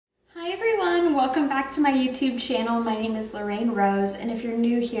welcome back to my YouTube channel. My name is Lorraine Rose, and if you're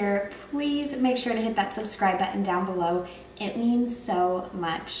new here, please make sure to hit that subscribe button down below. It means so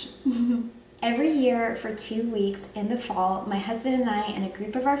much. Every year for 2 weeks in the fall, my husband and I and a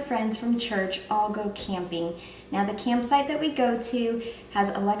group of our friends from church all go camping. Now the campsite that we go to has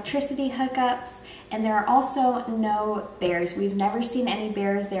electricity hookups, and there are also no bears. We've never seen any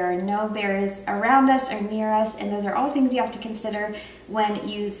bears. There are no bears around us or near us, and those are all things you have to consider when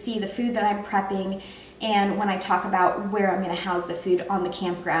you see the food that I'm prepping and when I talk about where I'm going to house the food on the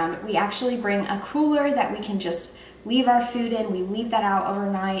campground. We actually bring a cooler that we can just leave our food in. We leave that out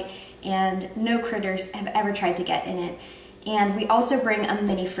overnight, and no critters have ever tried to get in it. And we also bring a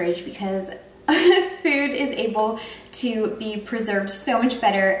mini fridge because food is able to be preserved so much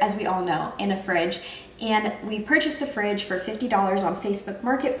better, as we all know, in a fridge. And we purchased a fridge for $50 on Facebook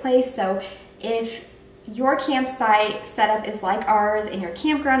Marketplace. So if your campsite setup is like ours and your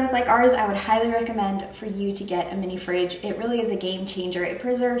campground is like ours, I would highly recommend for you to get a mini fridge. It really is a game changer. It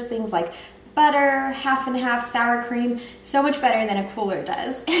preserves things like butter, half and half, sour cream, so much better than a cooler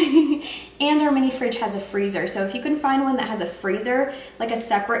does. And our mini fridge has a freezer, so if you can find one that has a freezer, like a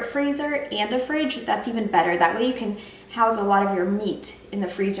separate freezer and a fridge, that's even better. That way you can house a lot of your meat in the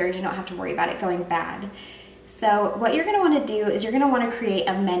freezer and you don't have to worry about it going bad. So what you're going to want to do is you're going to want to create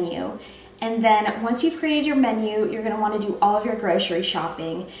a menu. And then once you've created your menu, you're going to want to do all of your grocery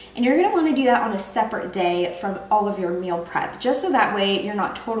shopping. And you're going to want to do that on a separate day from all of your meal prep, just so that way you're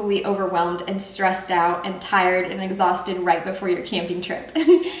not totally overwhelmed and stressed out and tired and exhausted right before your camping trip.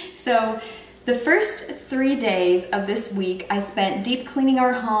 So the first 3 days of this week, I spent deep cleaning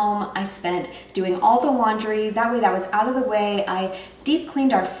our home. I spent doing all the laundry. That way that was out of the way. I deep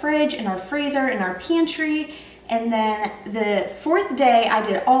cleaned our fridge and our freezer and our pantry. And then the 4th day, I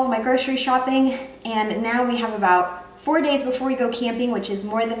did all of my grocery shopping, and now we have about 4 days before we go camping, which is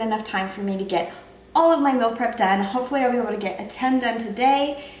more than enough time for me to get all of my meal prep done. Hopefully I'll be able to get a ton done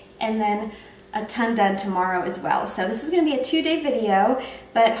today, and then a ton done tomorrow as well. So this is going to be a 2-day video,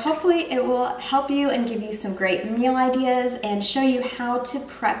 but hopefully it will help you and give you some great meal ideas and show you how to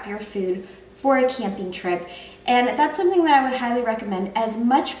prep your food for a camping trip. And that's something that I would highly recommend. As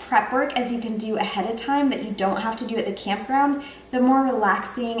much prep work as you can do ahead of time that you don't have to do at the campground, the more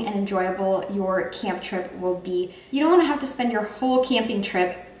relaxing and enjoyable your camp trip will be. You don't want to have to spend your whole camping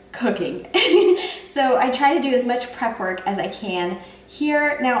trip cooking. So I try to do as much prep work as I can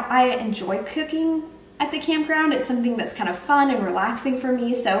here. Now, I enjoy cooking at the campground. It's something that's kind of fun and relaxing for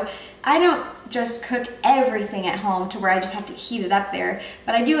me. So I don't just cook everything at home to where I just have to heat it up there,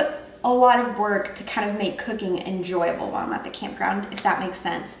 but I do a lot of work to kind of make cooking enjoyable while I'm at the campground, if that makes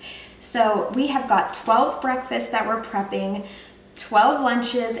sense. So we have got 12 breakfasts that we're prepping, 12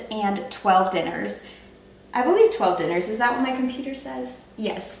 lunches, and 12 dinners. I believe 12 dinners. Is that what my computer says?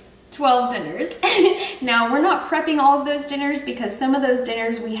 Yes, 12 dinners. Now, we're not prepping all of those dinners because some of those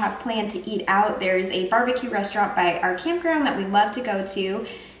dinners we have planned to eat out. There's a barbecue restaurant by our campground that we love to go to,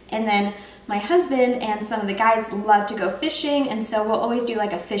 and then my husband and some of the guys love to go fishing, and so we'll always do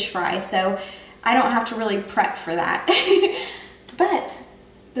like a fish fry, so I don't have to really prep for that. But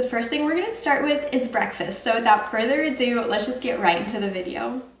the first thing we're going to start with is breakfast. So without further ado, let's just get right into the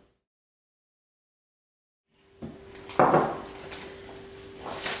video.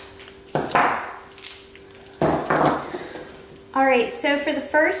 Alright, so for the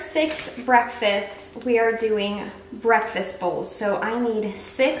first 6 breakfasts, we are doing breakfast bowls. So I need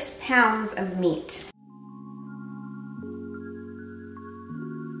 6 pounds of meat.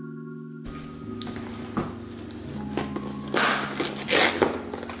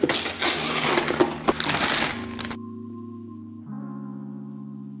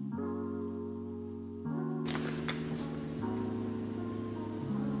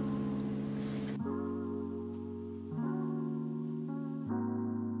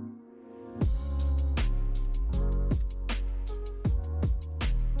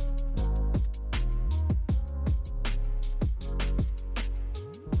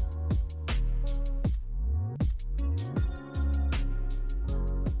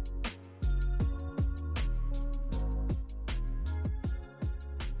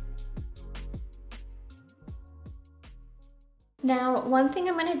 Now, one thing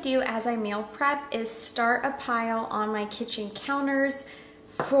I'm going to do as I meal prep is start a pile on my kitchen counters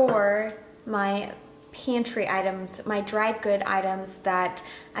for my pantry items, my dried good items that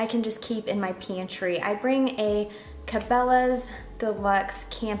I can just keep in my pantry. I bring a Cabela's Deluxe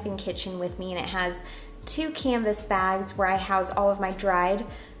camping kitchen with me, and it has 2 canvas bags where I house all of my dried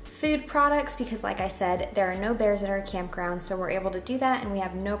food products because, like I said, there are no bears at our campground, so we're able to do that and we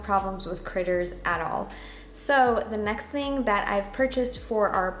have no problems with critters at all. So the next thing that I've purchased for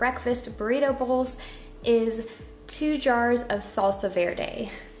our breakfast burrito bowls is 2 jars of salsa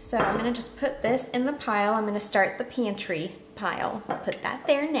verde. So I'm gonna just put this in the pile. I'm gonna start the pantry pile. I'll put that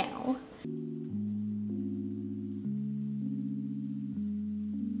there now.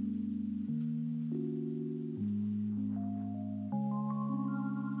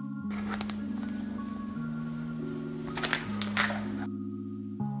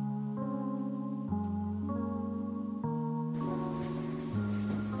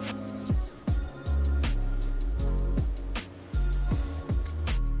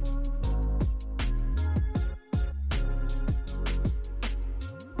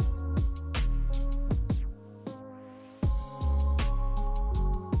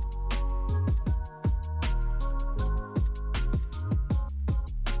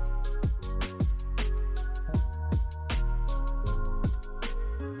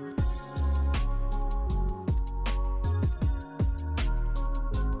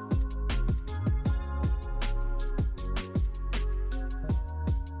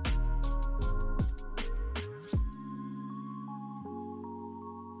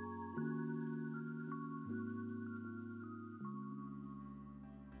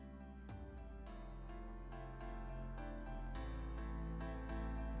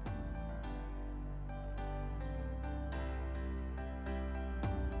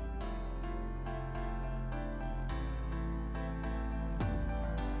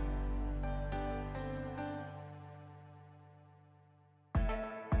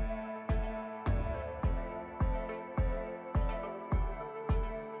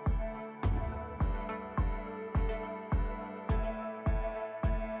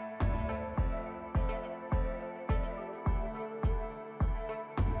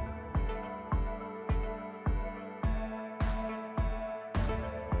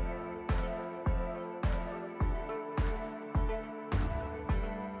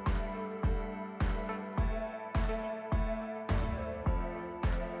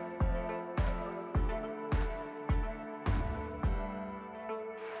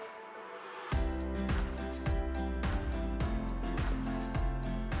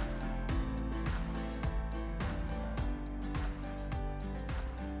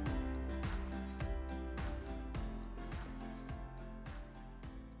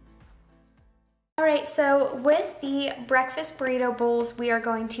 Alright, so with the breakfast burrito bowls, we are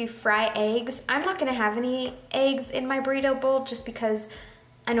going to fry eggs. I'm not going to have any eggs in my burrito bowl just because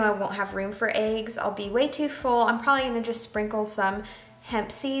I know I won't have room for eggs. I'll be way too full. I'm probably going to just sprinkle some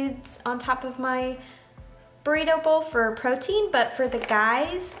hemp seeds on top of my burrito bowl for protein, but for the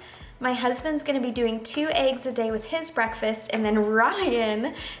guys, my husband's going to be doing 2 eggs a day with his breakfast, and then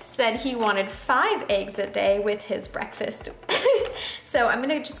Ryan said he wanted 5 eggs a day with his breakfast. So I'm going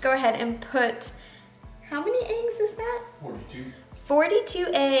to just go ahead and put, how many eggs is that? 42. 42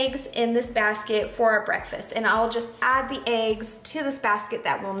 eggs in this basket for our breakfast, and I'll just add the eggs to this basket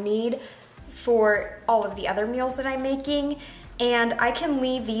that we'll need for all of the other meals that I'm making. And I can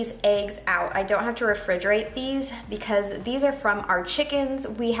leave these eggs out. I don't have to refrigerate these because these are from our chickens.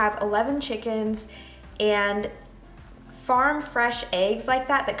 We have 11 chickens, and farm fresh eggs like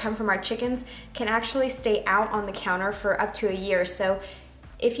that come from our chickens can actually stay out on the counter for up to a year. So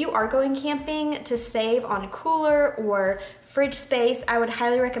if you are going camping to save on cooler or fridge space, I would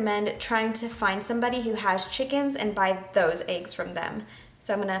highly recommend trying to find somebody who has chickens and buy those eggs from them.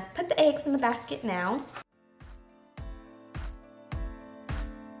 So I'm gonna put the eggs in the basket now.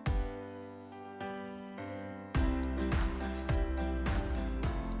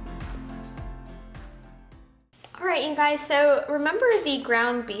 Alright you guys, so remember the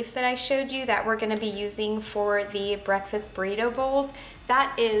ground beef that I showed you that we're going to be using for the breakfast burrito bowls?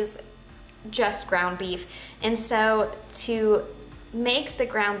 That is just ground beef. And so to make the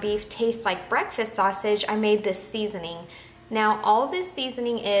ground beef taste like breakfast sausage, I made this seasoning. Now all this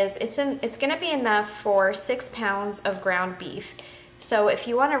seasoning is, it's going to be enough for 6 pounds of ground beef. So if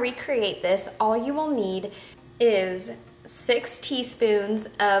you want to recreate this, all you will need is 6 teaspoons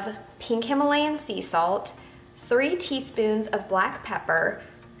of pink Himalayan sea salt, 3 teaspoons of black pepper,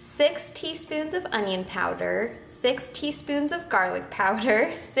 6 teaspoons of onion powder, 6 teaspoons of garlic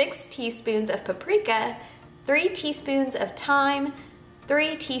powder, 6 teaspoons of paprika, 3 teaspoons of thyme,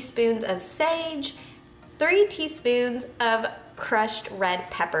 3 teaspoons of sage, 3 teaspoons of crushed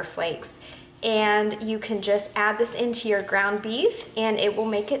red pepper flakes. And you can just add this into your ground beef and it will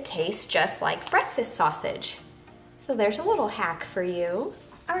make it taste just like breakfast sausage. So there's a little hack for you.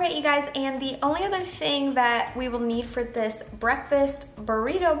 Alright you guys, and the only other thing that we will need for this breakfast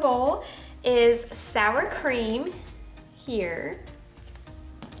burrito bowl is sour cream here.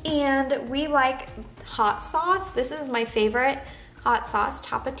 And we like hot sauce. This is my favorite hot sauce,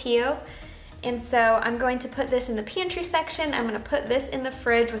 Tapatio. And so I'm going to put this in the pantry section. I'm gonna put this in the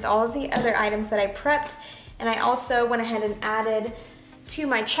fridge with all of the other items that I prepped. And I also went ahead and added to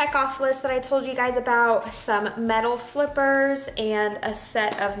my checkoff list that I told you guys about some metal flippers and a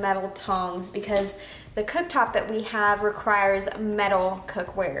set of metal tongs, because the cooktop that we have requires metal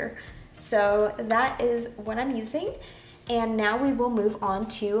cookware. So that is what I'm using. And now we will move on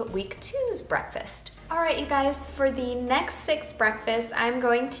to week 2's breakfast. All right, you guys, for the next 6 breakfasts, I'm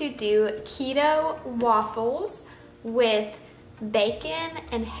going to do keto waffles with bacon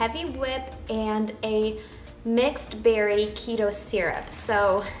and heavy whip and a mixed berry keto syrup.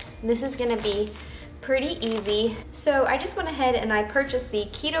 So this is gonna be pretty easy. So I just went ahead and I purchased the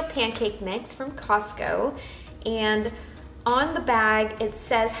keto pancake mix from Costco, and on the bag it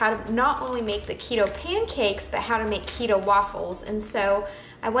says how to not only make the keto pancakes but how to make keto waffles. And so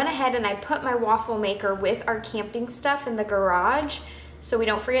I went ahead and I put my waffle maker with our camping stuff in the garage, so we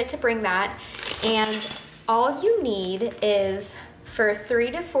don't forget to bring that. And all you need is, for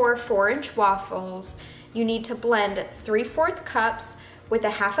 3 to 4 4-inch waffles, you need to blend 3/4 cups with a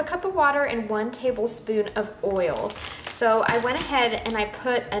 1/2 cup of water and 1 tablespoon of oil. So I went ahead and I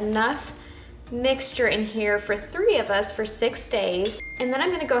put enough mixture in here for 3 of us for 6 days. And then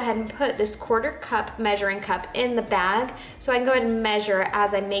I'm gonna go ahead and put this 1/4 cup measuring cup in the bag so I can go ahead and measure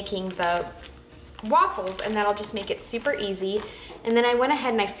as I'm making the waffles, and that'll just make it super easy. And then I went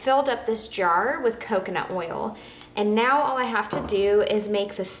ahead and I filled up this jar with coconut oil. And now all I have to do is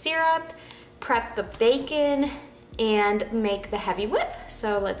make the syrup, prep the bacon, and make the heavy whip.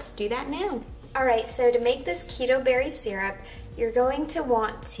 So let's do that now. All right, so to make this keto berry syrup, you're going to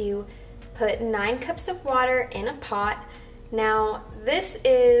want to put 9 cups of water in a pot. Now, this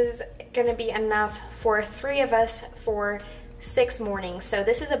is gonna be enough for 3 of us for 6 mornings. So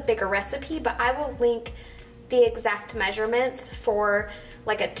this is a bigger recipe, but I will link the exact measurements for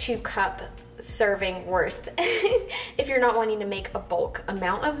like a 2-cup serving worth. If you're not wanting to make a bulk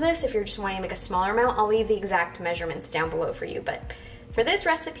amount of this, if you're just wanting to make a smaller amount, I'll leave the exact measurements down below for you. But for this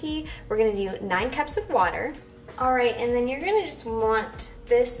recipe, we're gonna do 9 cups of water. All right, and then you're gonna just want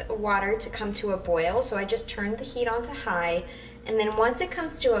this water to come to a boil. So I just turned the heat on to high. And then once it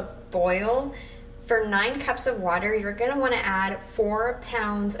comes to a boil, for 9 cups of water, you're gonna wanna add 4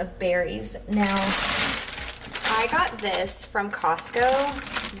 pounds of berries. Now, I got this from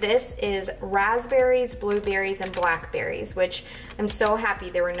Costco. This is raspberries, blueberries, and blackberries, which I'm so happy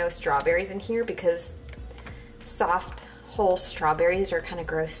there were no strawberries in here because soft, whole strawberries are kind of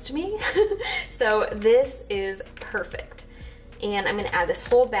gross to me. So this is perfect. And I'm gonna add this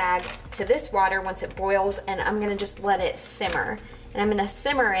whole bag to this water once it boils, and I'm gonna just let it simmer. And I'm gonna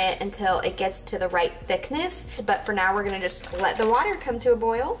simmer it until it gets to the right thickness. But for now, we're gonna just let the water come to a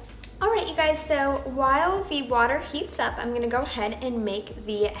boil. All right, you guys, so while the water heats up, I'm gonna go ahead and make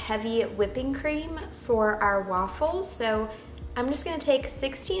the heavy whipping cream for our waffles. So I'm just gonna take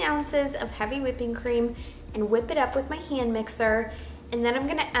 16 ounces of heavy whipping cream and whip it up with my hand mixer. And then I'm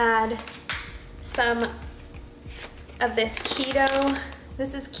gonna add some of this keto,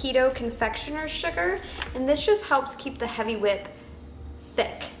 this is keto confectioner's sugar, and this just helps keep the heavy whip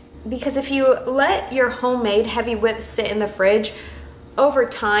thick. Because if you let your homemade heavy whip sit in the fridge, over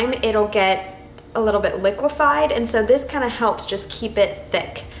time it'll get a little bit liquefied, and so this kind of helps just keep it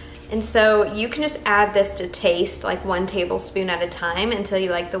thick. And so you can just add this to taste, like 1 tablespoon at a time, until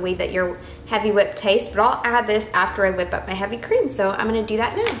you like the way that your heavy whip tastes. But I'll add this after I whip up my heavy cream, so I'm gonna do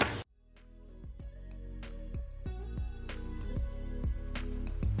that now.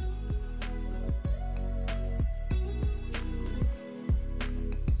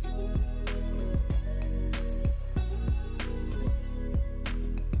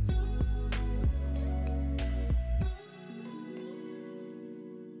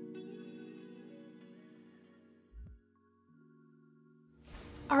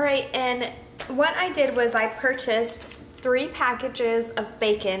 All right, and what I did was I purchased 3 packages of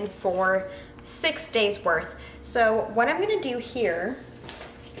bacon for 6 days worth. So what I'm gonna do here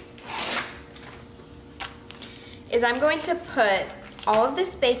is I'm going to put all of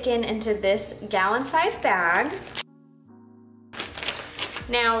this bacon into this gallon-sized bag.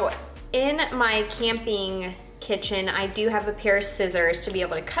 Now, in my camping kitchen, I do have a pair of scissors to be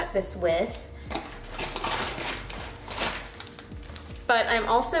able to cut this with. But I'm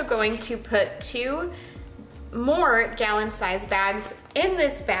also going to put 2 more gallon-sized bags in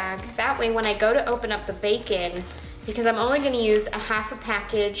this bag. That way when I go to open up the bacon, because I'm only gonna use a 1/2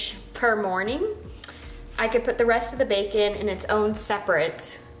 package per morning, I could put the rest of the bacon in its own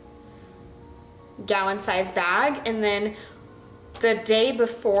separate gallon-sized bag. And then the day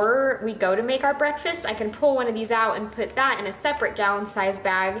before we go to make our breakfast, I can pull one of these out and put that in a separate gallon-sized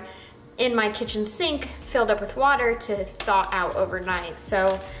bag in my kitchen sink filled up with water to thaw out overnight.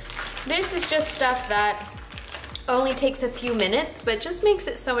 So this is just stuff that only takes a few minutes, but just makes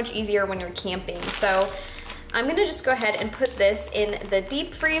it so much easier when you're camping. So I'm gonna just go ahead and put this in the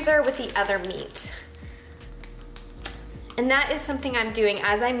deep freezer with the other meat. And that is something I'm doing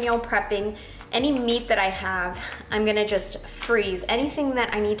as I'm meal prepping. Any meat that I have, I'm gonna just freeze. Anything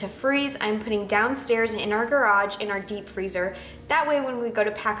that I need to freeze, I'm putting downstairs in our garage in our deep freezer. That way when we go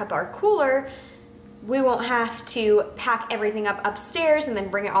to pack up our cooler, we won't have to pack everything up upstairs and then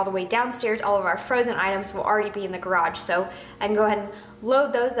bring it all the way downstairs. All of our frozen items will already be in the garage. So I can go ahead and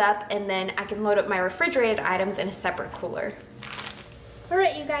load those up, and then I can load up my refrigerated items in a separate cooler. All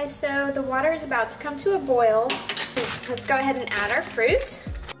right, you guys, so the water is about to come to a boil. Let's go ahead and add our fruit.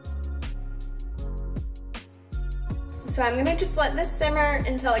 So I'm gonna just let this simmer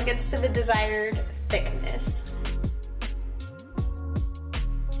until it gets to the desired thickness.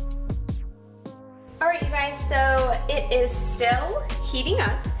 All right, you guys, so it is still heating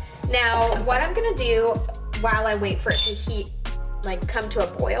up. Now, what I'm gonna do while I wait for it to heat, like come to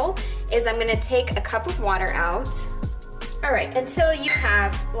a boil, is I'm gonna take a cup of water out. All right, until you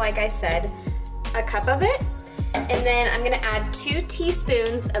have, like I said, a cup of it. And then I'm gonna add 2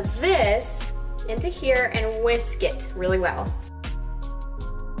 teaspoons of this into here and whisk it really well.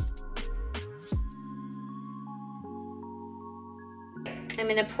 I'm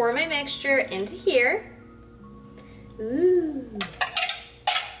gonna pour my mixture into here. Ooh.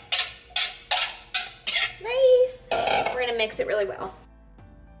 Nice. We're gonna mix it really well.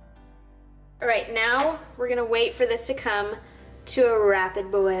 All right, now we're gonna wait for this to come to a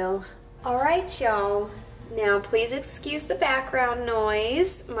rapid boil. All right, y'all. Now, please excuse the background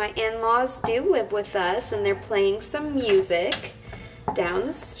noise. My in-laws do live with us, and they're playing some music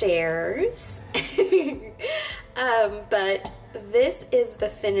downstairs. But this is the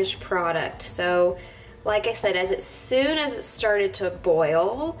finished product. So, like I said, as soon as it started to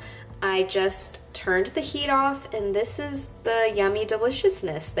boil, I just turned the heat off, and this is the yummy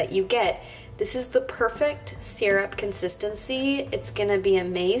deliciousness that you get. This is the perfect syrup consistency. It's gonna be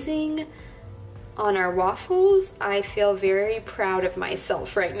amazing on our waffles. I feel very proud of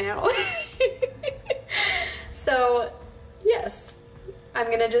myself right now. So yes,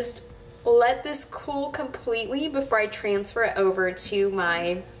 I'm gonna just let this cool completely before I transfer it over to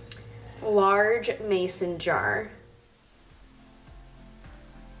my large mason jar.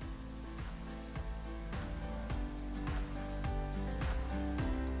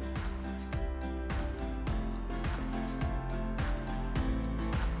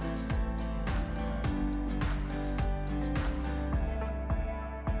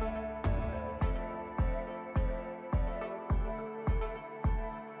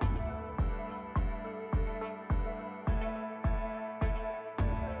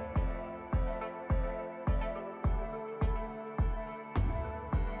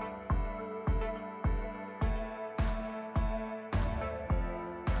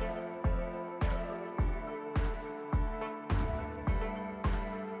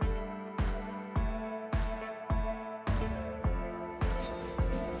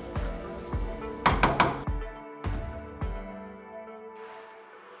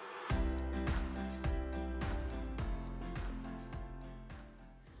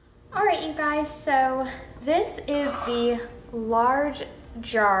 All right, you guys, so this is the large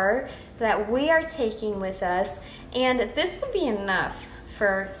jar that we are taking with us, and this will be enough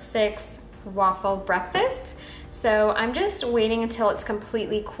for 6 waffle breakfasts. So I'm just waiting until it's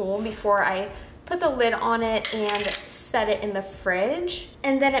completely cool before I put the lid on it and set it in the fridge.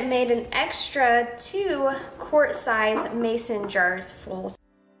 And then it made an extra 2 quart-size mason jars full.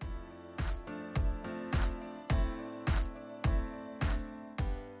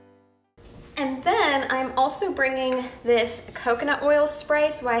 And then I'm also bringing this coconut oil spray,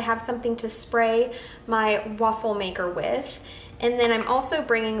 so I have something to spray my waffle maker with. And then I'm also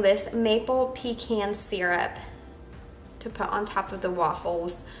bringing this maple pecan syrup to put on top of the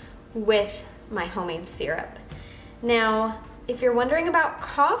waffles with my homemade syrup. Now, if you're wondering about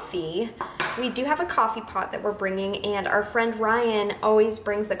coffee, we do have a coffee pot that we're bringing, and our friend Ryan always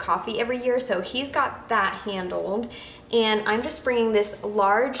brings the coffee every year, so he's got that handled. And I'm just bringing this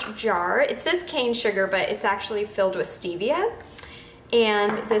large jar. It says cane sugar, but it's actually filled with stevia.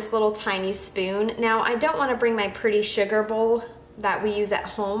 And this little tiny spoon. Now, I don't want to bring my pretty sugar bowl that we use at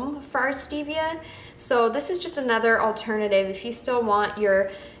home for our stevia. So this is just another alternative. If you still want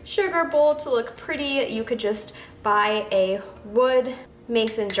your sugar bowl to look pretty, you could just buy a wood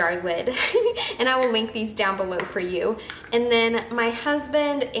mason jar lid. And I will link these down below for you. And then my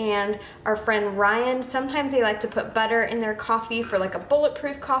husband and our friend Ryan, sometimes they like to put butter in their coffee for like a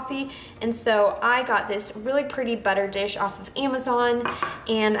bulletproof coffee. And so I got this really pretty butter dish off of Amazon,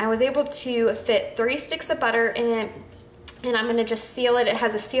 and I was able to fit 3 sticks of butter in it. And I'm gonna just seal it. It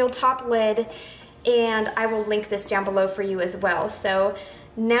has a sealed top lid, and I will link this down below for you as well. So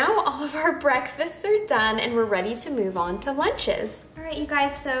now all of our breakfasts are done and we're ready to move on to lunches. All right, you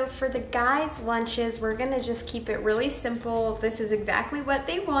guys, so for the guys' lunches, we're gonna just keep it really simple. This is exactly what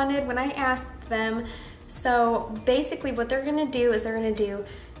they wanted when I asked them. So basically what they're gonna do is they're gonna do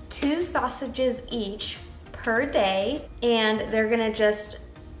 2 sausages each per day, and they're gonna just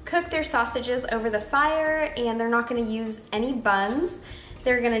cook their sausages over the fire, and they're not gonna use any buns.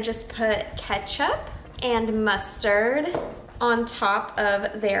 They're gonna just put ketchup and mustard on top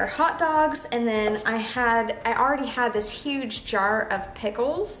of their hot dogs. And then I already had this huge jar of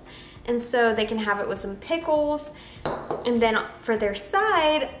pickles, and so they can have it with some pickles. And then for their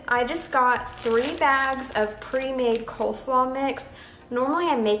side, I just got 3 bags of pre-made coleslaw mix. Normally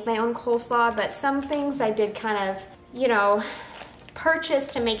I make my own coleslaw, but some things I did kind of, you know, purchase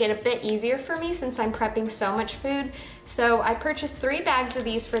to make it a bit easier for me since I'm prepping so much food. So I purchased 3 bags of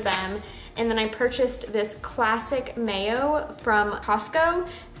these for them. And then I purchased this classic mayo from Costco.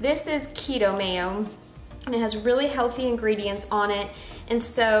 This is keto mayo, and it has really healthy ingredients on it. And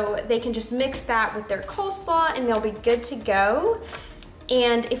so they can just mix that with their coleslaw and they'll be good to go.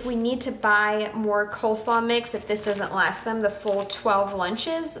 And if we need to buy more coleslaw mix, if this doesn't last them the full 12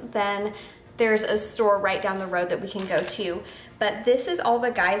 lunches, then there's a store right down the road that we can go to. But this is all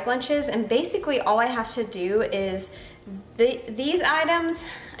the guys' lunches, and basically all I have to do is these items,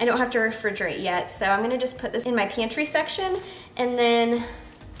 I don't have to refrigerate yet, so I'm gonna just put this in my pantry section, and then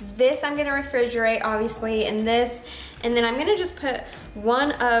this I'm gonna refrigerate, obviously, and this, and then I'm gonna just put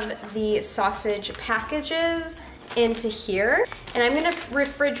one of the sausage packages into here, and I'm gonna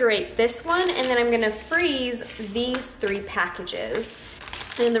refrigerate this one, and then I'm gonna freeze these 3 packages.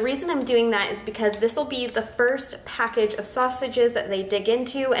 And the reason I'm doing that is because this will be the first package of sausages that they dig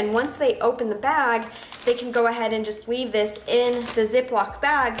into, and once they open the bag, they can go ahead and just leave this in the Ziploc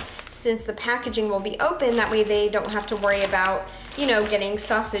bag since the packaging will be open. That way they don't have to worry about, you know, getting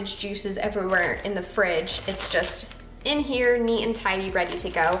sausage juices everywhere in the fridge. It's just in here, neat and tidy, ready to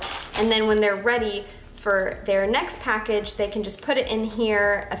go. And then when they're ready for their next package, they can just put it in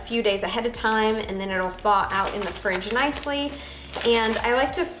here a few days ahead of time, and then it'll thaw out in the fridge nicely. And I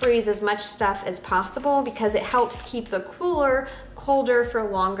like to freeze as much stuff as possible because it helps keep the cooler colder for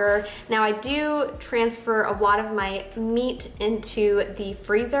longer. Now I do transfer a lot of my meat into the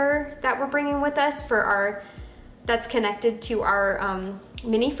freezer that we're bringing with us for our, that's connected to our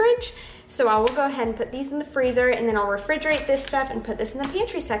mini fridge. So I will go ahead and put these in the freezer, and then I'll refrigerate this stuff and put this in the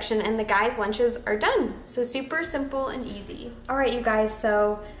pantry section, and the guys' lunches are done. So super simple and easy. All right, you guys,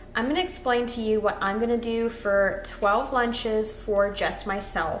 so I'm gonna explain to you what I'm gonna do for 12 lunches for just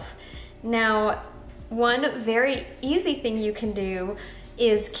myself. Now, one very easy thing you can do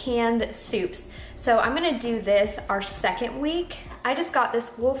is canned soups. So I'm gonna do this our second week. I just got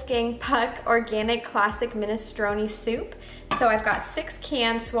this Wolfgang Puck Organic Classic Minestrone Soup. So I've got 6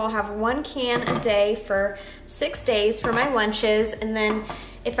 cans, so I'll have 1 can a day for 6 days for my lunches. And then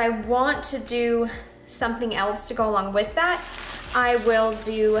if I want to do something else to go along with that, I will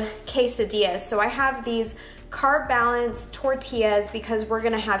do quesadillas. So I have these carb balanced tortillas because we're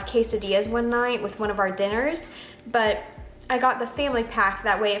gonna have quesadillas one night with one of our dinners, but I got the family pack,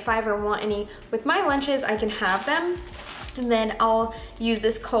 that way if I ever want any with my lunches, I can have them. And then I'll use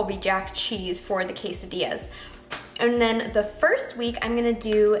this Colby Jack cheese for the quesadillas. And then the first week, I'm gonna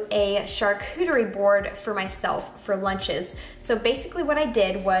do a charcuterie board for myself for lunches. So basically what I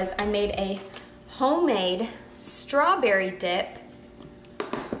did was I made a homemade strawberry dip,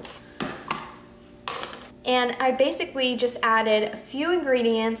 and I basically just added a few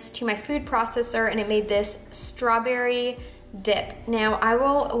ingredients to my food processor, and it made this strawberry dip. Now I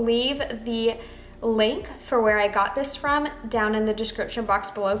will leave the link for where I got this from down in the description box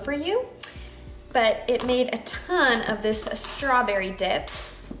below for you, but it made a ton of this strawberry dip.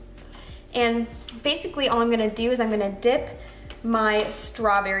 And basically all I'm gonna do is I'm gonna dip my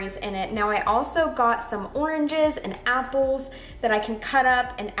strawberries in it. Now I also got some oranges and apples that I can cut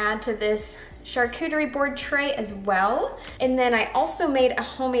up and add to this charcuterie board tray as well. And then I also made a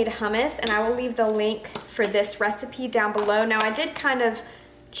homemade hummus, and I will leave the link for this recipe down below. Now I did kind of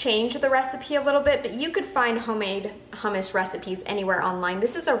change the recipe a little bit, but you could find homemade hummus recipes anywhere online.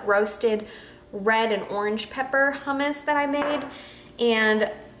 This is a roasted red and orange pepper hummus that I made,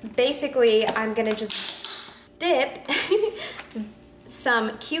 and basically I'm gonna just dip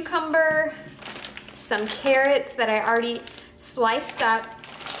some cucumber, some carrots that I already sliced up,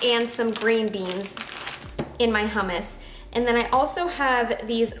 and some green beans in my hummus. And then I also have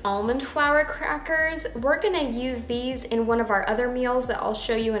these almond flour crackers. We're gonna use these in one of our other meals that I'll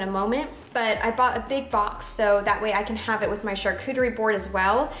show you in a moment, but I bought a big box so that way I can have it with my charcuterie board as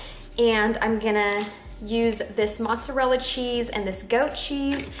well. And I'm gonna use this mozzarella cheese and this goat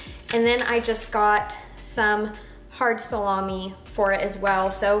cheese. And then I just got some hard salami for it as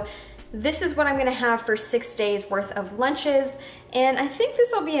well. So this is what I'm gonna have for 6 days worth of lunches. And I think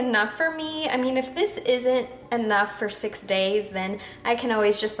this will be enough for me. I mean, if this isn't enough for 6 days, then I can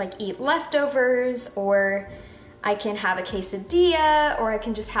always just like eat leftovers, or I can have a quesadilla, or I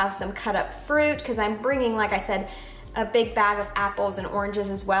can just have some cut up fruit, because I'm bringing, like I said, a big bag of apples and oranges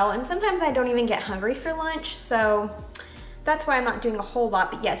as well. And sometimes I don't even get hungry for lunch, so that's why I'm not doing a whole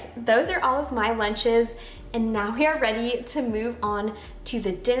lot. But yes, those are all of my lunches. And now we are ready to move on to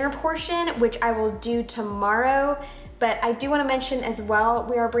the dinner portion, which I will do tomorrow. But I do want to mention as well,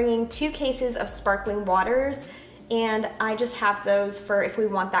 we are bringing 2 cases of sparkling waters, and I just have those for if we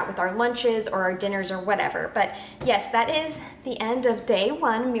want that with our lunches or our dinners or whatever. But yes, that is the end of day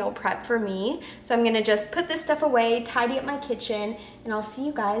 1 meal prep for me. So I'm gonna just put this stuff away, tidy up my kitchen, and I'll see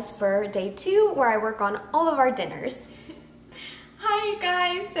you guys for day 2 where I work on all of our dinners. Hi you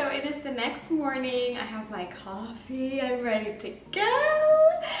guys, so it is the next morning. I have my coffee, I'm ready to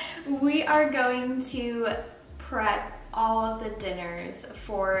go. We are going to prep all of the dinners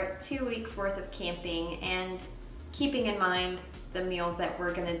for 2 weeks worth of camping, and keeping in mind the meals that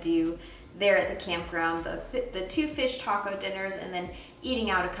we're gonna do there at the campground, the 2 fish taco dinners, and then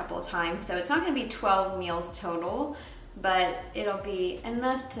eating out a couple of times. So it's not gonna be 12 meals total, but it'll be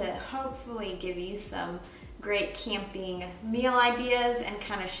enough to hopefully give you some great camping meal ideas and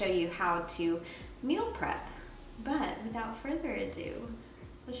kind of show you how to meal prep. But without further ado,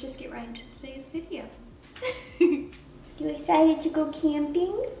 let's just get right into today's video. You excited to go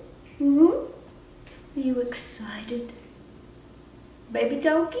camping? Are you excited? Baby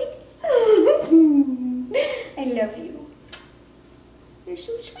donkey? I love you. You're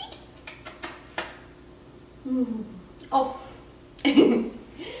so sweet. Oh.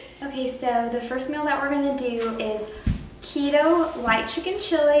 Okay, so the first meal that we're gonna do is keto white chicken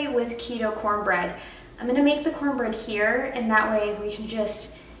chili with keto cornbread. I'm gonna make the cornbread here, and that way we can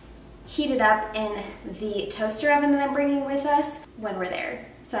just heat it up in the toaster oven that I'm bringing with us when we're there.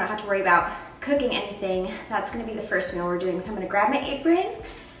 So I don't have to worry about cooking anything. That's gonna be the first meal we're doing. So I'm gonna grab my apron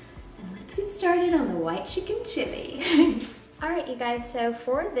and let's get started on the white chicken chili. All right, you guys, so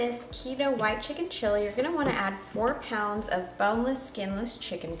for this keto white chicken chili, you're gonna wanna add 4 pounds of boneless, skinless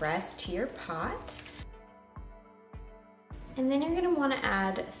chicken breast to your pot. And then you're gonna wanna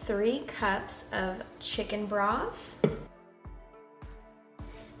add 3 cups of chicken broth.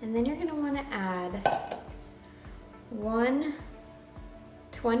 And then you're gonna wanna add 1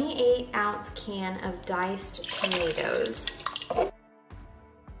 28-ounce can of diced tomatoes.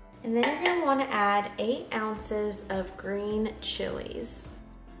 And then you're gonna wanna add 8 ounces of green chilies.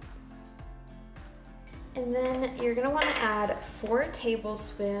 And then you're gonna wanna add 4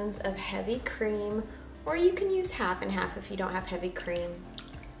 tablespoons of heavy cream, or you can use half and half if you don't have heavy cream.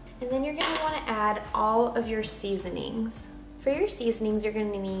 And then you're gonna wanna add all of your seasonings. For your seasonings, you're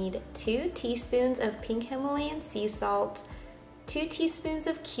gonna need 2 teaspoons of pink Himalayan sea salt, 2 teaspoons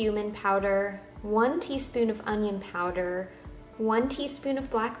of cumin powder, 1 teaspoon of onion powder, 1 teaspoon of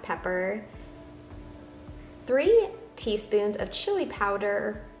black pepper, 3 teaspoons of chili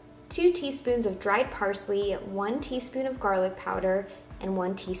powder, 2 teaspoons of dried parsley, 1 teaspoon of garlic powder, and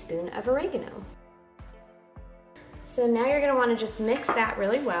 1 teaspoon of oregano. So now you're gonna wanna just mix that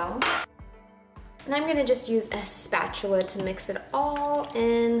really well. And I'm gonna just use a spatula to mix it all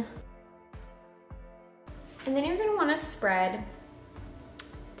in. And then you're gonna wanna spread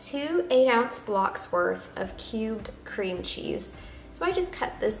 2 8-ounce blocks worth of cubed cream cheese. So I just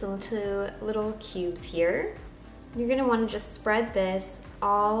cut this into little cubes here. You're gonna wanna just spread this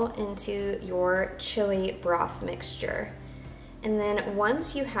all into your chili broth mixture. And then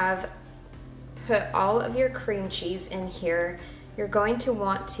once you have put all of your cream cheese in here, you're going to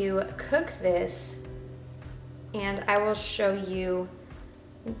want to cook this, and I will show you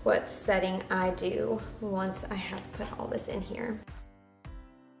what setting I do once I have put all this in here.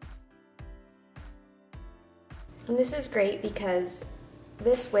 And this is great because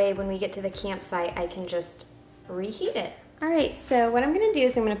this way when we get to the campsite I can just reheat it. Alright, so what I'm gonna do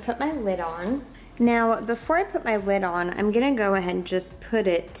is I'm gonna put my lid on. Now before I put my lid on, I'm gonna go ahead and just put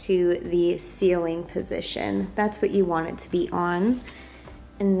it to the sealing position. That's what you want it to be on.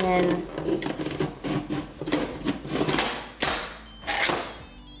 And then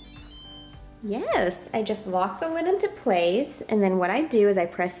Yes, I just lock the lid into place, and then what I do is I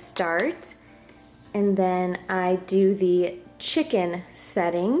press start, and then I do the chicken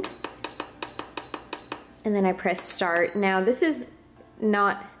setting, and then I press start. Now this is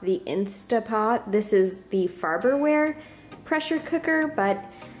not the Instapot, this is the Farberware pressure cooker, but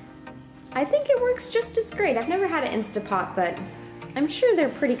I think it works just as great. I've never had an Instapot, but I'm sure they're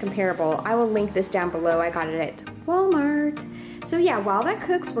pretty comparable. I will link this down below. I got it at Walmart. So yeah, while that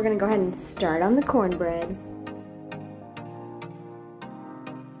cooks, we're gonna go ahead and start on the cornbread.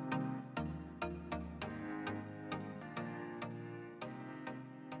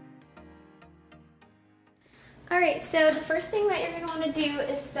 All right, so the first thing that you're gonna wanna do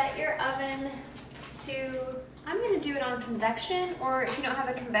is set your oven to, I'm gonna do it on convection, or if you don't have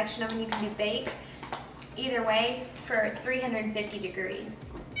a convection oven, you can do bake. Either way, for 350 degrees.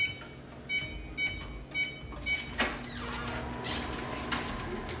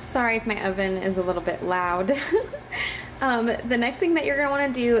 Sorry if my oven is a little bit loud. The next thing that you're gonna wanna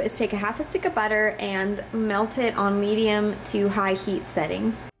do is take a half a stick of butter and melt it on medium to high heat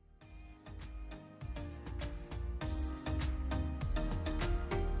setting.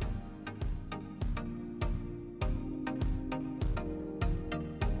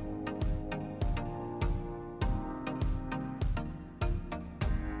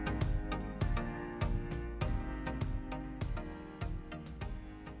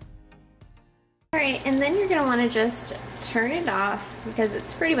 Alright, and then you're going to want to just turn it off because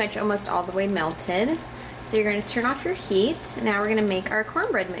it's pretty much almost all the way melted. So you're going to turn off your heat. Now we're going to make our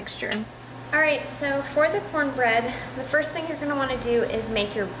cornbread mixture. Alright, so for the cornbread, the first thing you're going to want to do is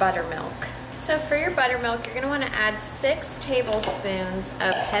make your buttermilk. So for your buttermilk, you're going to want to add 6 tablespoons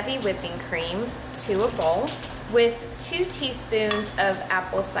of heavy whipping cream to a bowl with 2 teaspoons of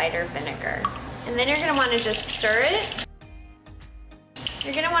apple cider vinegar. And then you're going to want to just stir it.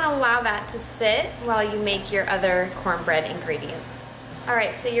 You're going to want to allow that to sit while you make your other cornbread ingredients.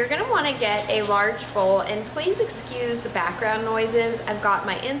 Alright, so you're going to want to get a large bowl, and please excuse the background noises. I've got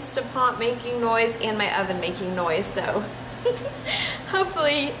my Instapot making noise and my oven making noise, so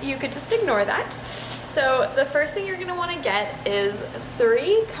hopefully you could just ignore that. So the first thing you're going to want to get is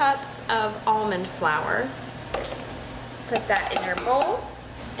 3 cups of almond flour. Put that in your bowl.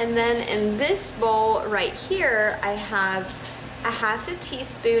 And then in this bowl right here, I have a half a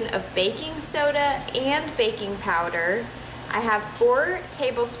teaspoon of baking soda and baking powder. I have 4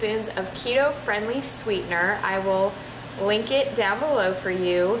 tablespoons of keto-friendly sweetener. I will link it down below for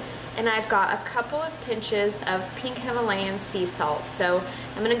you. And I've got a couple of pinches of pink Himalayan sea salt. So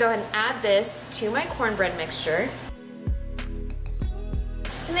I'm gonna go ahead and add this to my cornbread mixture.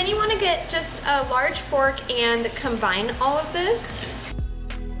 And then you wanna get just a large fork and combine all of this.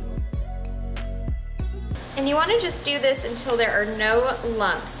 And you want to just do this until there are no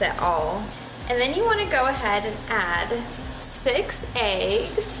lumps at all. And then you want to go ahead and add 6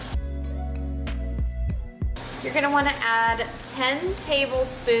 eggs. You're going to want to add 10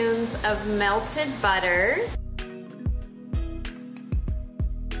 tablespoons of melted butter.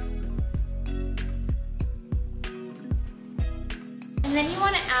 And then you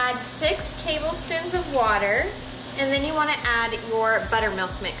want to add 6 tablespoons of water. And then you want to add your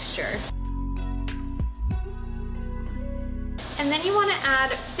buttermilk mixture. And then you want to add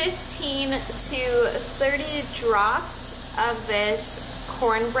 15 to 30 drops of this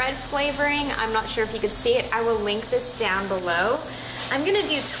cornbread flavoring. I'm not sure if you could see it. I will link this down below. I'm going to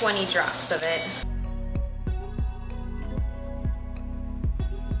do 20 drops of it.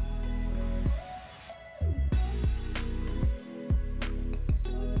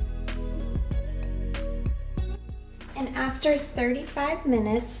 And after 35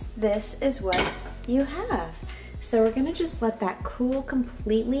 minutes, this is what you have. So we're gonna just let that cool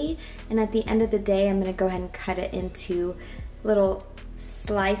completely, and at the end of the day, I'm gonna go ahead and cut it into little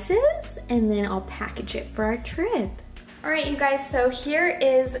slices, and then I'll package it for our trip. All right, you guys, so here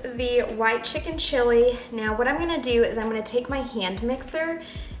is the white chicken chili. Now what I'm gonna do is I'm gonna take my hand mixer,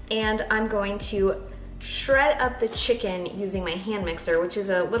 and I'm going to shred up the chicken using my hand mixer, which is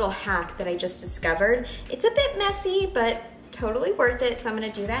a little hack that I just discovered. It's a bit messy, but totally worth it, so I'm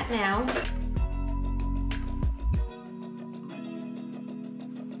gonna do that now.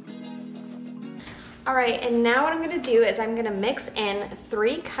 All right, and now what I'm gonna do is I'm gonna mix in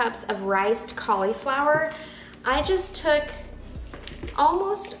 3 cups of riced cauliflower. I just took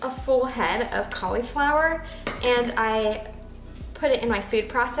almost a full head of cauliflower and I put it in my food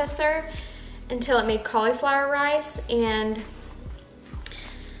processor until it made cauliflower rice, and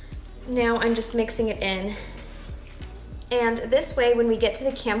now I'm just mixing it in And this way, when we get to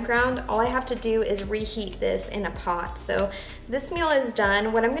the campground, all I have to do is reheat this in a pot. So this meal is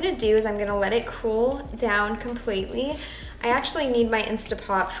done. What I'm gonna do is I'm gonna let it cool down completely. I actually need my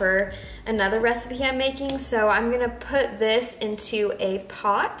Instapot for another recipe I'm making, so I'm gonna put this into a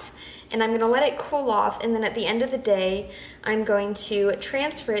pot and I'm gonna let it cool off, and then at the end of the day, I'm going to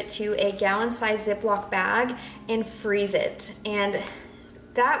transfer it to a gallon-sized Ziploc bag and freeze it. And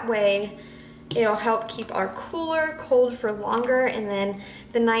that way, it'll help keep our cooler cold for longer, and then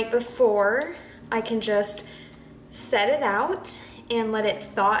the night before, I can just set it out and let it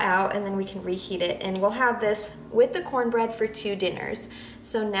thaw out, and then we can reheat it. And we'll have this with the cornbread for 2 dinners.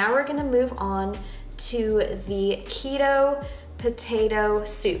 So now we're gonna move on to the keto potato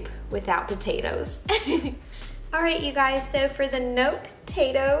soup without potatoes. All right, you guys, so for the no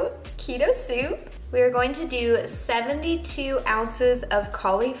potato keto soup, we are going to do 72 ounces of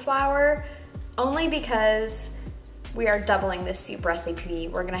cauliflower, only because we are doubling this soup recipe.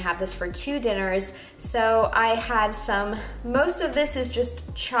 We're gonna have this for 2 dinners. So I had most of this is just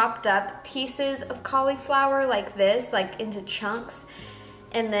chopped up pieces of cauliflower like this, like into chunks.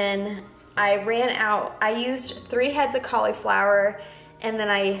 And then I ran out, I used 3 heads of cauliflower, and then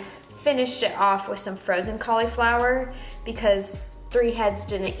I finished it off with some frozen cauliflower because 3 heads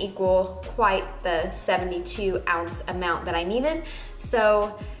didn't equal quite the 72 ounce amount that I needed.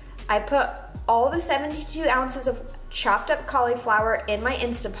 So I put all the 72 ounces of chopped up cauliflower in my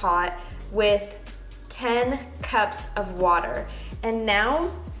Instapot with 10 cups of water. And now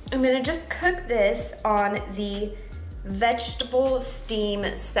I'm gonna just cook this on the vegetable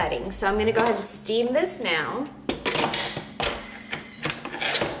steam setting. So I'm gonna go ahead and steam this now.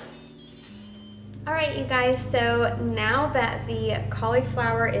 All right, you guys, so now that the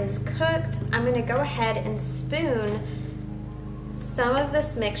cauliflower is cooked, I'm gonna go ahead and spoon some of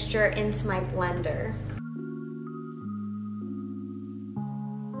this mixture into my blender.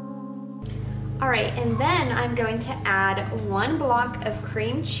 All right, and then I'm going to add 1 block of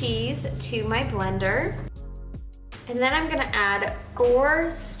cream cheese to my blender. And then I'm gonna add 4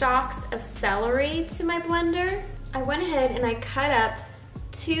 stalks of celery to my blender. I went ahead and I cut up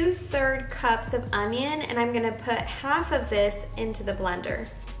 2/3 cups of onion, and I'm gonna put half of this into the blender.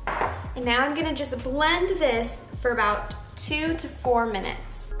 And now I'm gonna just blend this for about 2 to 4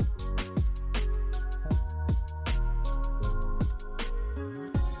 minutes.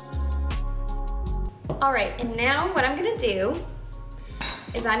 All right, and now what I'm gonna do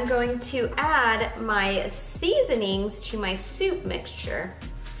is I'm going to add my seasonings to my soup mixture.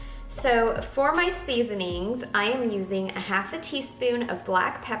 So for my seasonings, I am using 1/2 teaspoon of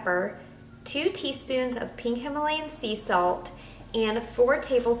black pepper, 2 teaspoons of pink Himalayan sea salt, and 4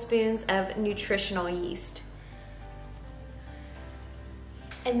 tablespoons of nutritional yeast.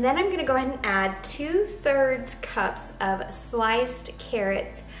 And then I'm gonna go ahead and add 2/3 cups of sliced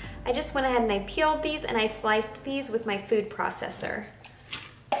carrots. I just went ahead and I peeled these and I sliced these with my food processor.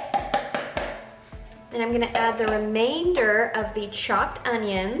 Then I'm gonna add the remainder of the chopped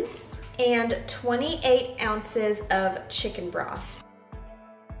onions and 28 ounces of chicken broth.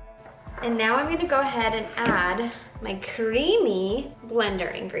 And now I'm gonna go ahead and add my creamy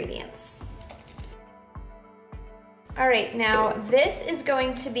blender ingredients. All right, now this is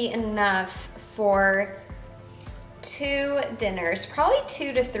going to be enough for 2 dinners, probably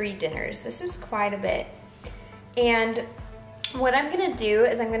 2 to 3 dinners. This is quite a bit. And what I'm gonna do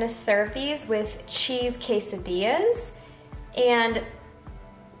is I'm gonna serve these with cheese quesadillas. And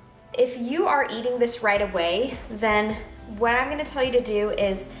if you are eating this right away, then what I'm gonna tell you to do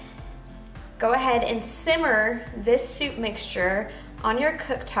is go ahead and simmer this soup mixture on your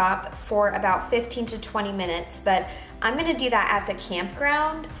cooktop for about 15 to 20 minutes, but I'm gonna do that at the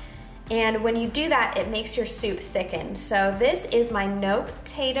campground. And when you do that, it makes your soup thicken. So this is my no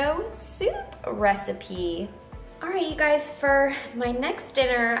potato soup recipe. All right, you guys, for my next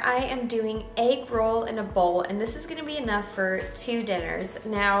dinner, I am doing egg roll in a bowl, and this is gonna be enough for 2 dinners.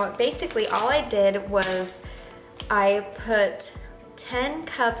 Now, basically all I did was I put 10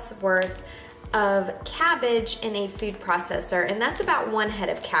 cups worth of cabbage in a food processor, and that's about 1 head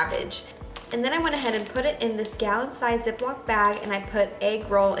of cabbage. And then I went ahead and put it in this gallon-sized Ziploc bag, and I put egg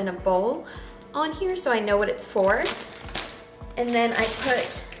roll in a bowl on here so I know what it's for. And then I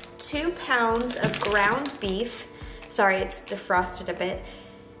put 2 pounds of ground beef, sorry, it's defrosted a bit,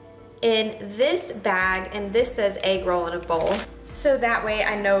 in this bag, and this says egg roll in a bowl. So that way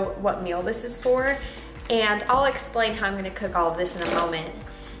I know what meal this is for, and I'll explain how I'm gonna cook all of this in a moment.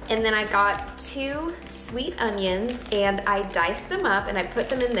 And then I got 2 sweet onions, and I diced them up and I put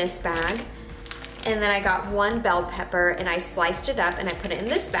them in this bag. And then I got 1 bell pepper and I sliced it up and I put it in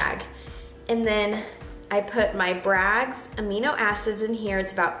this bag. And then I put my Bragg's amino acids in here.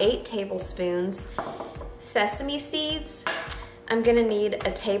 It's about 8 tablespoons. Sesame seeds. I'm gonna need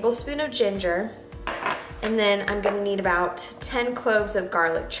a tablespoon of ginger. And then I'm gonna need about 10 cloves of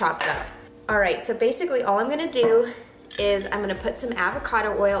garlic chopped up. All right, so basically all I'm gonna do is I'm gonna put some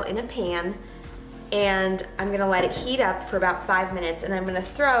avocado oil in a pan and I'm gonna let it heat up for about 5 minutes, and I'm gonna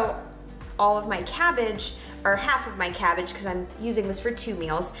throw all of my cabbage, or half of my cabbage, because I'm using this for 2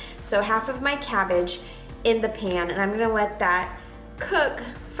 meals. So half of my cabbage in the pan, and I'm gonna let that cook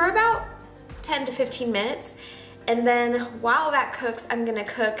for about 10 to 15 minutes. And then while that cooks, I'm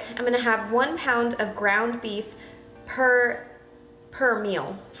gonna have 1 pound of ground beef per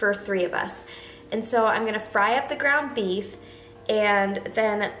meal for 3 of us. And so I'm gonna fry up the ground beef, and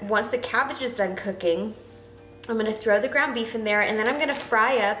then once the cabbage is done cooking, I'm gonna throw the ground beef in there, and then I'm gonna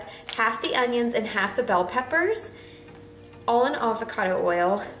fry up half the onions and half the bell peppers, all in avocado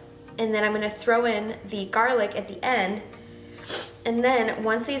oil. And then I'm gonna throw in the garlic at the end. And then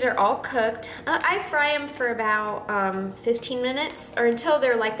once these are all cooked, I fry them for about 15 minutes, or until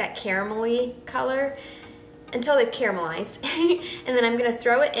they're like that caramelly color, until they've caramelized. And then I'm gonna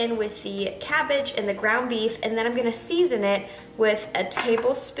throw it in with the cabbage and the ground beef, and then I'm gonna season it with a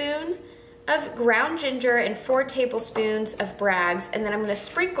tablespoon of ground ginger and 4 tablespoons of Bragg's, and then I'm gonna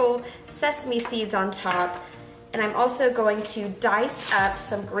sprinkle sesame seeds on top. And I'm also going to dice up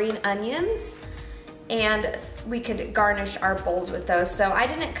some green onions, and we could garnish our bowls with those. So I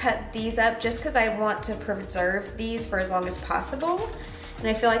didn't cut these up just because I want to preserve these for as long as possible. And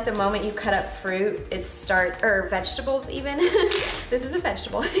I feel like the moment you cut up fruit, or vegetables even, this is a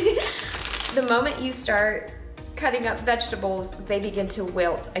vegetable. The moment you start cutting up vegetables, they begin to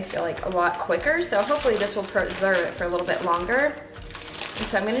wilt, I feel like, a lot quicker. So hopefully this will preserve it for a little bit longer. And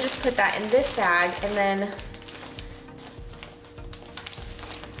so I'm gonna just put that in this bag, and then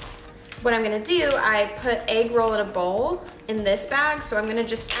what I'm gonna do, I put egg roll in a bowl in this bag, so I'm gonna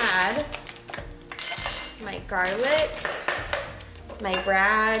just add my garlic, my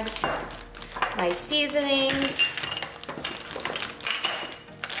Bragg's, my seasonings,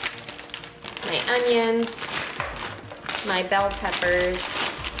 my onions, my bell peppers,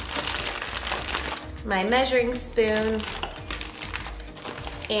 my measuring spoon,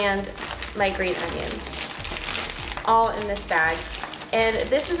 and my green onions, all in this bag. And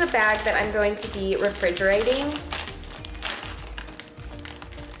this is a bag that I'm going to be refrigerating.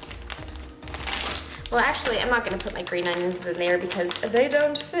 Well, actually, I'm not gonna put my green onions in there because they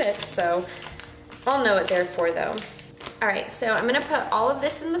don't fit, so I'll know what they're for though. All right, so I'm gonna put all of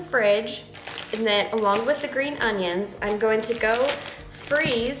this in the fridge, and then along with the green onions, I'm going to go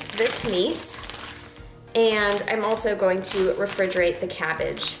freeze this meat, and I'm also going to refrigerate the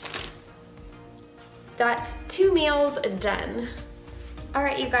cabbage. That's 2 meals done. All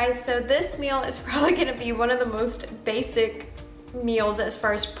right, you guys, so this meal is probably gonna be one of the most basic meals as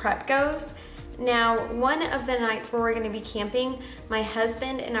far as prep goes. Now, one of the nights where we're gonna be camping, my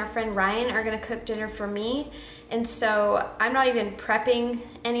husband and our friend Ryan are gonna cook dinner for me. And so I'm not even prepping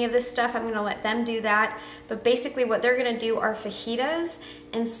any of this stuff. I'm gonna let them do that. But basically what they're gonna do are fajitas.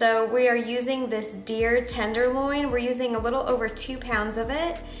 And so we are using this deer tenderloin. We're using a little over 2 pounds of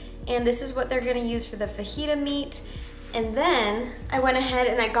it. And this is what they're gonna use for the fajita meat. And then I went ahead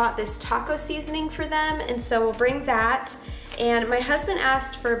and I got this taco seasoning for them. And so we'll bring that. And my husband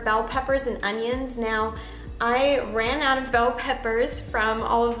asked for bell peppers and onions. Now, I ran out of bell peppers from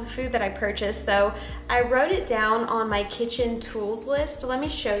all of the food that I purchased, so I wrote it down on my kitchen tools list. Let me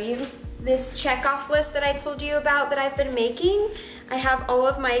show you this checkoff list that I told you about that I've been making. I have all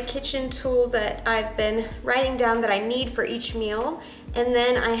of my kitchen tools that I've been writing down that I need for each meal, and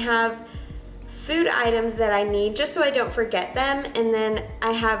then I have food items that I need just so I don't forget them, and then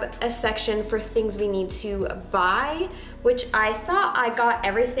I have a section for things we need to buy, which I thought I got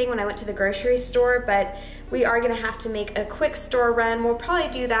everything when I went to the grocery store, but we are gonna have to make a quick store run. We'll probably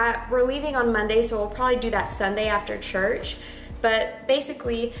do that. We're leaving on Monday, so we'll probably do that Sunday after church. But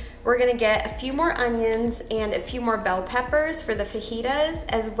basically, we're gonna get a few more onions and a few more bell peppers for the fajitas,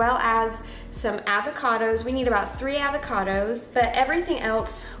 as well as some avocados. We need about 3 avocados, but everything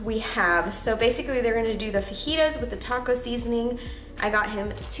else we have. So basically, they're gonna do the fajitas with the taco seasoning. I got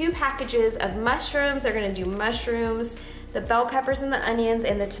him 2 packages of mushrooms. They're gonna do mushrooms, the bell peppers and the onions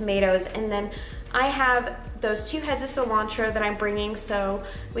and the tomatoes. And then I have those 2 heads of cilantro that I'm bringing, so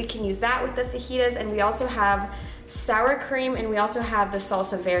we can use that with the fajitas. And we also have sour cream, and we also have the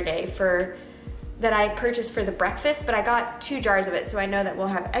salsa verde that I purchased for the breakfast, but I got 2 jars of it, so I know that we'll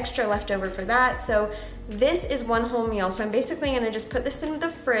have extra left over for that. So this is one whole meal. So I'm basically gonna just put this in the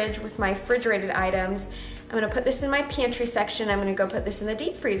fridge with my refrigerated items. I'm gonna put this in my pantry section. I'm gonna go put this in the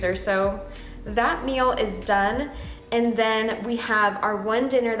deep freezer. So that meal is done. And then we have our one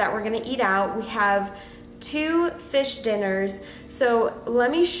dinner that we're gonna eat out. We have 2 fish dinners. So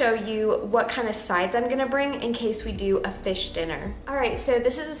let me show you what kind of sides I'm gonna bring in case we do a fish dinner. All right, so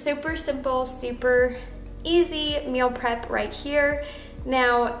this is a super simple, super easy meal prep right here.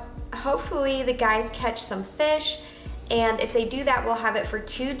 Now, hopefully the guys catch some fish, and if they do that, we'll have it for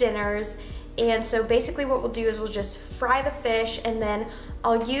 2 dinners. And so basically what we'll do is we'll just fry the fish, and then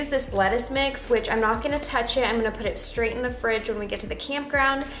I'll use this lettuce mix, which I'm not gonna touch it. I'm gonna put it straight in the fridge when we get to the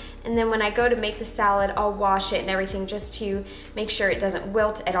campground. And then when I go to make the salad, I'll wash it and everything just to make sure it doesn't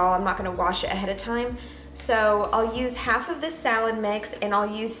wilt at all. I'm not gonna wash it ahead of time. So I'll use half of this salad mix, and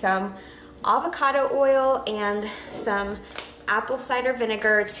I'll use some avocado oil and some apple cider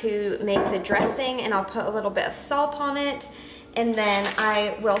vinegar to make the dressing, and I'll put a little bit of salt on it. And then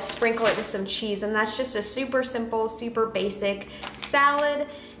I will sprinkle it with some cheese, and that's just a super simple, super basic salad.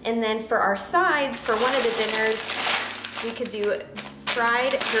 And then for our sides, for one of the dinners, we could do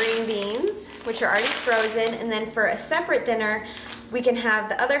fried green beans, which are already frozen. And then for a separate dinner, we can have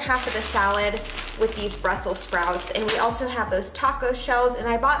the other half of the salad with these Brussels sprouts. And we also have those taco shells, and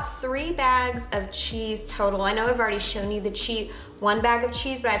I bought 3 bags of cheese total. I know I've already shown you the 1 bag of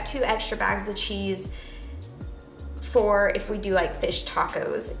cheese, but I have 2 extra bags of cheese for if we do like fish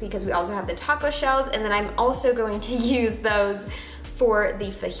tacos, because we also have the taco shells. And then I'm also going to use those for the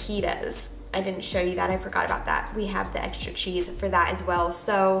fajitas. I didn't show you that, I forgot about that. We have the extra cheese for that as well.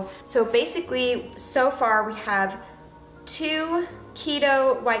 So basically, so far we have 2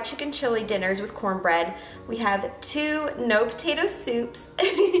 keto white chicken chili dinners with cornbread. We have 2 no potato soups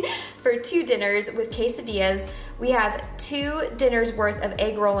for 2 dinners with quesadillas. We have 2 dinners worth of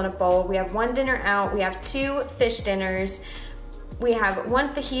egg roll in a bowl. We have 1 dinner out. We have 2 fish dinners. We have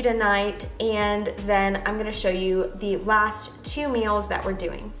 1 fajita night, and then I'm gonna show you the last 2 meals that we're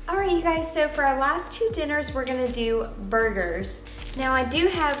doing. All right, you guys, so for our last 2 dinners, we're gonna do burgers. Now, I do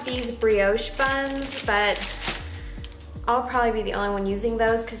have these brioche buns, but I'll probably be the only one using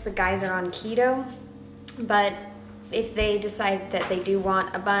those because the guys are on keto. But if they decide that they do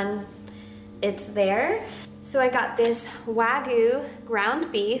want a bun, it's there. So I got this Wagyu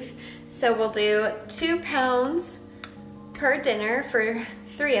ground beef. So we'll do 2 pounds per dinner for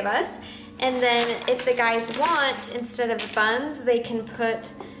 3 of us. And then if the guys want, instead of buns, they can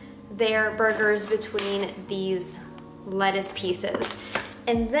put their burgers between these lettuce pieces.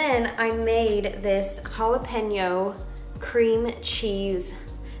 And then I made this jalapeno cream cheese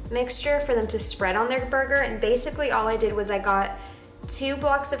mixture for them to spread on their burger. And basically all I did was I got 2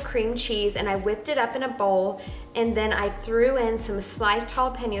 blocks of cream cheese and I whipped it up in a bowl, and then I threw in some sliced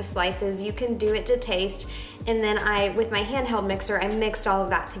jalapeno slices. You can do it to taste. And then with my handheld mixer, I mixed all of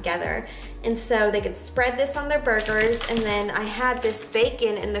that together. And so they could spread this on their burgers. And then I had this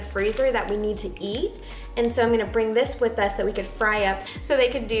bacon in the freezer that we need to eat. And so I'm gonna bring this with us that we could fry up. So they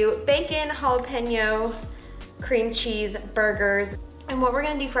could do bacon, jalapeno, cream cheese burgers. And what we're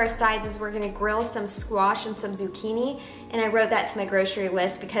gonna do for our sides is we're gonna grill some squash and some zucchini. And I wrote that to my grocery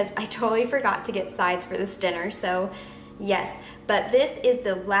list because I totally forgot to get sides for this dinner. So yes, but this is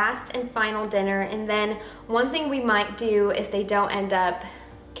the last and final dinner. And then one thing we might do if they don't end up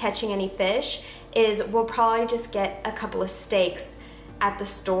catching any fish is we'll probably just get a couple of steaks at the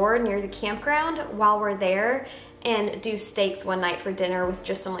store near the campground while we're there, and do steaks one night for dinner with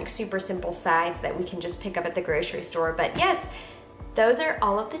just some like super simple sides that we can just pick up at the grocery store. But yes, those are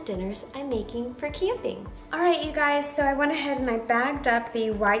all of the dinners I'm making for camping. All right, you guys, so I went ahead and I bagged up the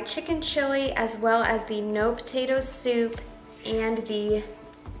white chicken chili as well as the no potato soup and the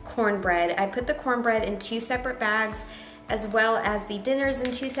cornbread. I put the cornbread in 2 separate bags as well as the dinners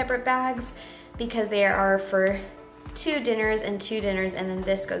in 2 separate bags because they are for 2 dinners and 2 dinners, and then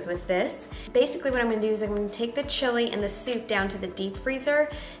this goes with this. Basically what I'm gonna do is I'm gonna take the chili and the soup down to the deep freezer,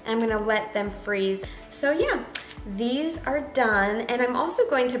 and I'm gonna let them freeze. So yeah, these are done. And I'm also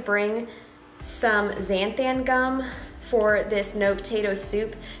going to bring some xanthan gum for this no potato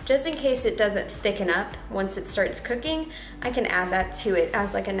soup, just in case it doesn't thicken up once it starts cooking. I can add that to it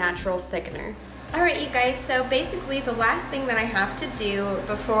as like a natural thickener. All right, you guys, so basically the last thing that I have to do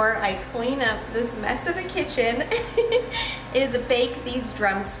before I clean up this mess of a kitchen is bake these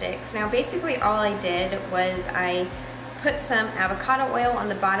drumsticks. Now basically all I did was I put some avocado oil on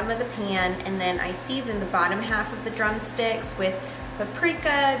the bottom of the pan, and then I seasoned the bottom half of the drumsticks with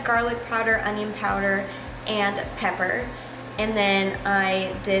paprika, garlic powder, onion powder, and pepper. And then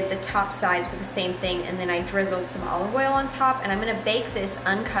I did the top sides with the same thing, and then I drizzled some olive oil on top, and I'm gonna bake this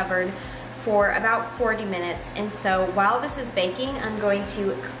uncovered for about 40 minutes. And so while this is baking, I'm going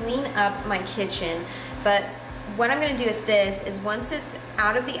to clean up my kitchen. But what I'm gonna do with this is once it's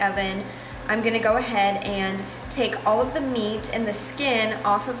out of the oven, I'm gonna go ahead and take all of the meat and the skin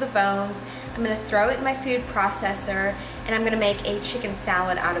off of the bones. I'm gonna throw it in my food processor, and I'm gonna make a chicken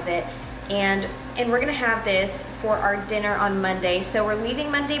salad out of it. And we're gonna have this for our dinner on Monday. So we're leaving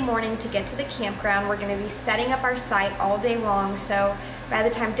Monday morning to get to the campground. We're gonna be setting up our site all day long. So by the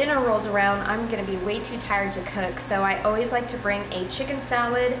time dinner rolls around, I'm gonna be way too tired to cook. So I always like to bring a chicken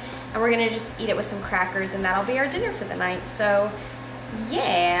salad, and we're gonna just eat it with some crackers, and that'll be our dinner for the night. So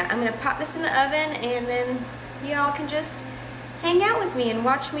yeah, I'm gonna pop this in the oven, and then y'all can just hang out with me and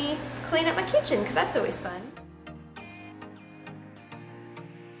watch me clean up my kitchen, because that's always fun.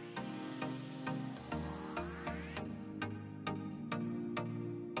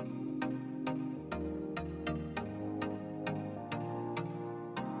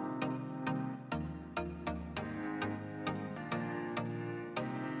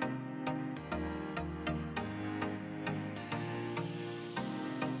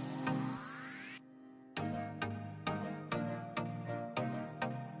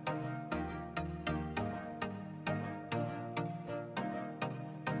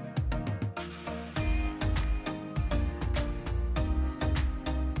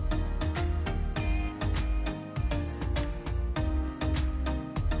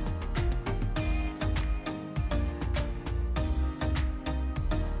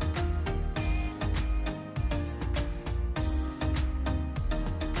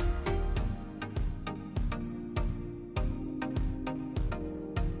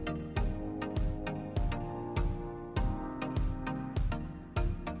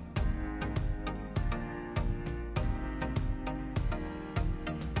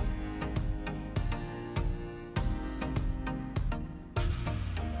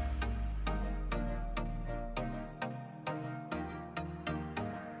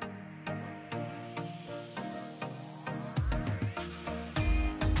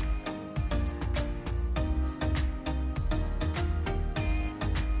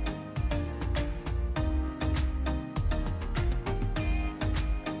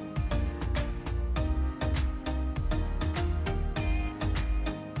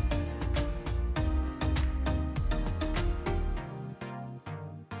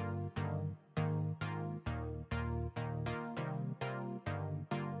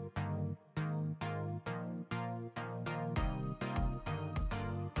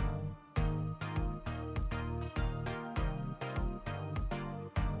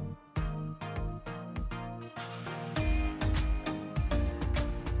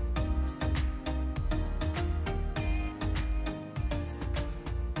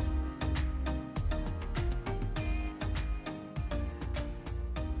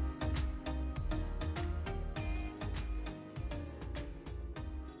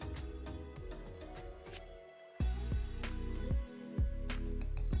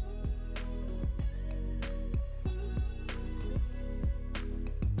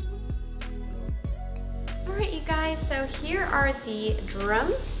 Alright, you guys, so here are the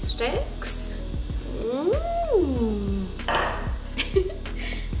drumsticks.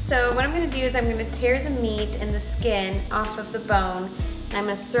 So what I'm going to do is I'm going to tear the meat and the skin off of the bone, and I'm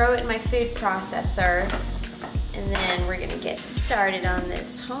going to throw it in my food processor, and then we're going to get started on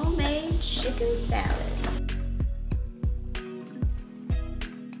this homemade chicken salad.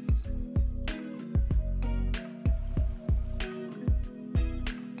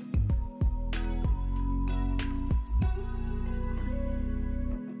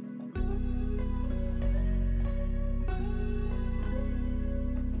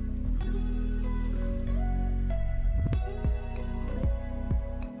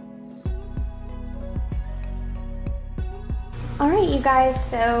 Alright, you guys,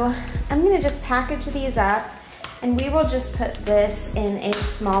 so I'm going to just package these up, and we will just put this in a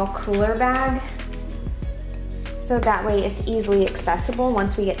small cooler bag so that way it's easily accessible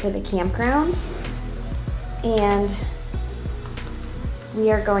once we get to the campground. And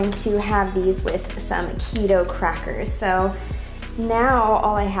we are going to have these with some keto crackers. So now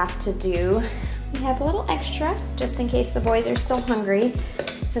all I have to do, we have a little extra just in case the boys are still hungry.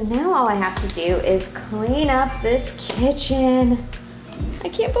 So now all I have to do is clean up this kitchen. I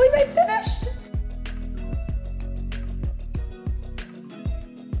can't believe I finished.